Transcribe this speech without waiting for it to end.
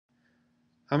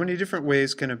How many different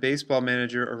ways can a baseball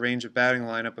manager arrange a batting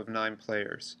lineup of 9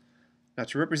 players? Now,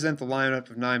 to represent the lineup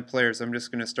of 9 players, I'm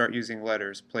just going to start using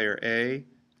letters. Player A,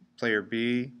 player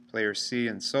B, player C,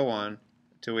 and so on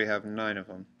until we have 9 of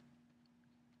them.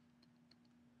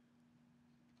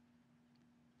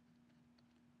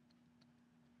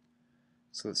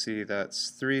 So let's see, that's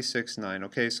 3, 6, 9.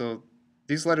 Okay, so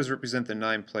these letters represent the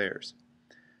 9 players.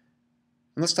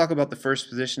 And let's talk about the first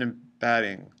position in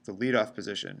batting, the leadoff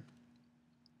position.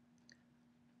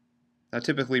 Now,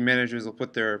 typically managers will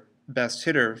put their best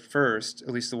hitter first, at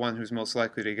least the one who's most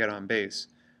likely to get on base.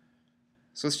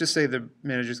 So let's just say the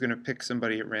manager's going to pick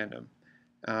somebody at random.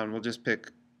 We'll just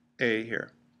pick A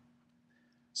here.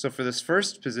 So for this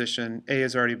first position, A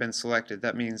has already been selected.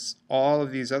 That means all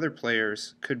of these other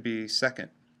players could be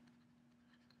second.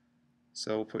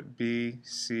 So we'll put B,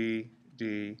 C,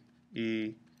 D,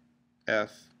 E,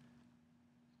 F,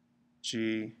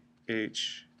 G,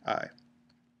 H, I.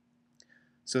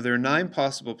 So there are 9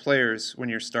 possible players when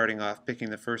you're starting off picking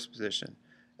the first position.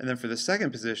 And then for the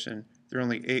second position, there are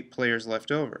only 8 players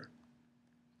left over.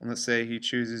 And let's say he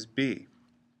chooses B.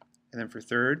 And then for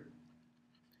third,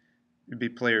 it would be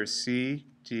players C,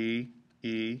 D,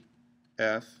 E,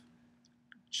 F,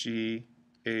 G,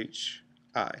 H,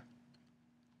 I.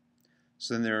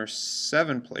 So then there are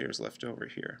 7 players left over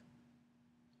here.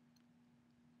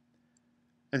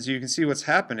 And so you can see what's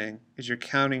happening is you're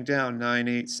counting down 9,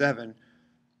 8, 7.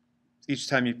 Each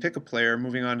time you pick a player,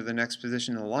 moving on to the next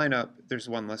position in the lineup, there's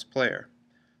 1 less player.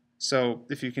 So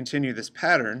if you continue this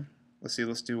pattern, let's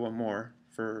do one more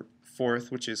for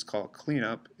fourth, which is called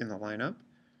cleanup in the lineup.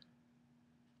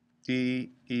 D,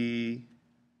 E,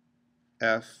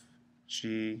 F,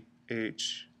 G,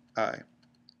 H, I.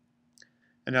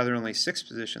 And now there are only 6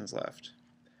 positions left.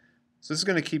 So this is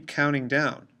going to keep counting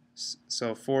down.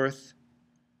 So 4th,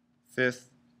 5th,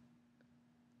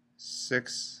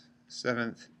 6th,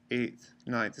 7th, 8th,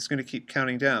 9th. It's going to keep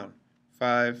counting down.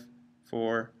 5,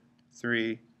 4,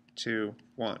 3, 2,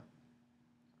 1.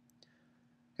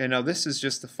 Okay, now this is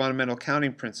just the fundamental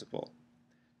counting principle.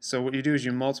 So what you do is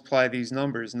you multiply these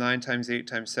numbers, 9 times 8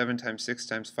 times 7 times 6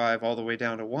 times 5, all the way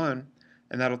down to 1,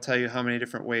 and that'll tell you how many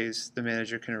different ways the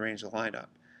manager can arrange the lineup.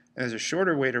 And there's a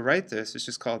shorter way to write this. It's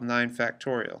just called 9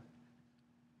 factorial.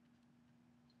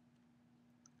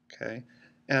 Okay,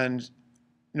 and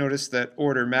notice that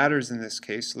order matters in this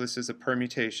case. So this is a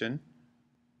permutation.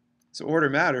 So order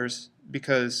matters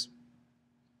because,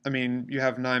 I mean, you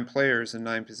have 9 players and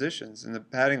 9 positions in the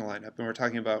batting lineup, and we're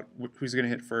talking about who's going to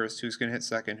hit first, who's going to hit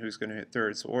second, who's going to hit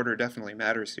third. So order definitely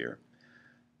matters here.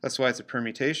 That's why it's a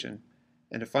permutation.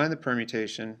 And to find the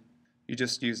permutation, you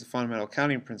just use the fundamental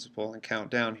counting principle and count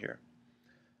down here.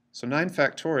 So 9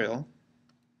 factorial,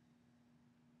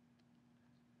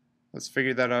 let's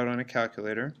figure that out on a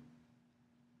calculator.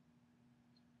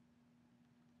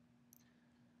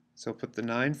 So put the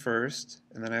 9 first,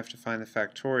 and then I have to find the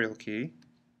factorial key,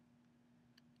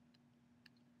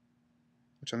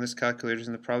 which on this calculator is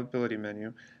in the probability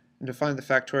menu. And to find the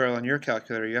factorial on your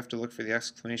calculator, you have to look for the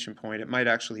exclamation point. It might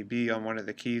actually be on one of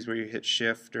the keys where you hit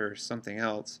shift or something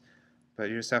else, but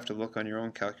you just have to look on your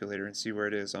own calculator and see where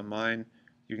it is. On mine,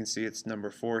 you can see it's number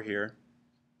 4 here.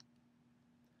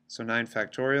 So 9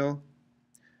 factorial,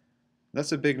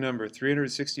 that's a big number,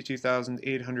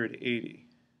 362,880.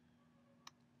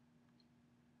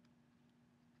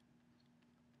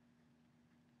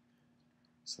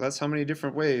 So that's how many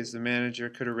different ways the manager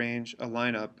could arrange a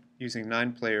lineup using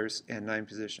 9 players and 9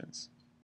 positions.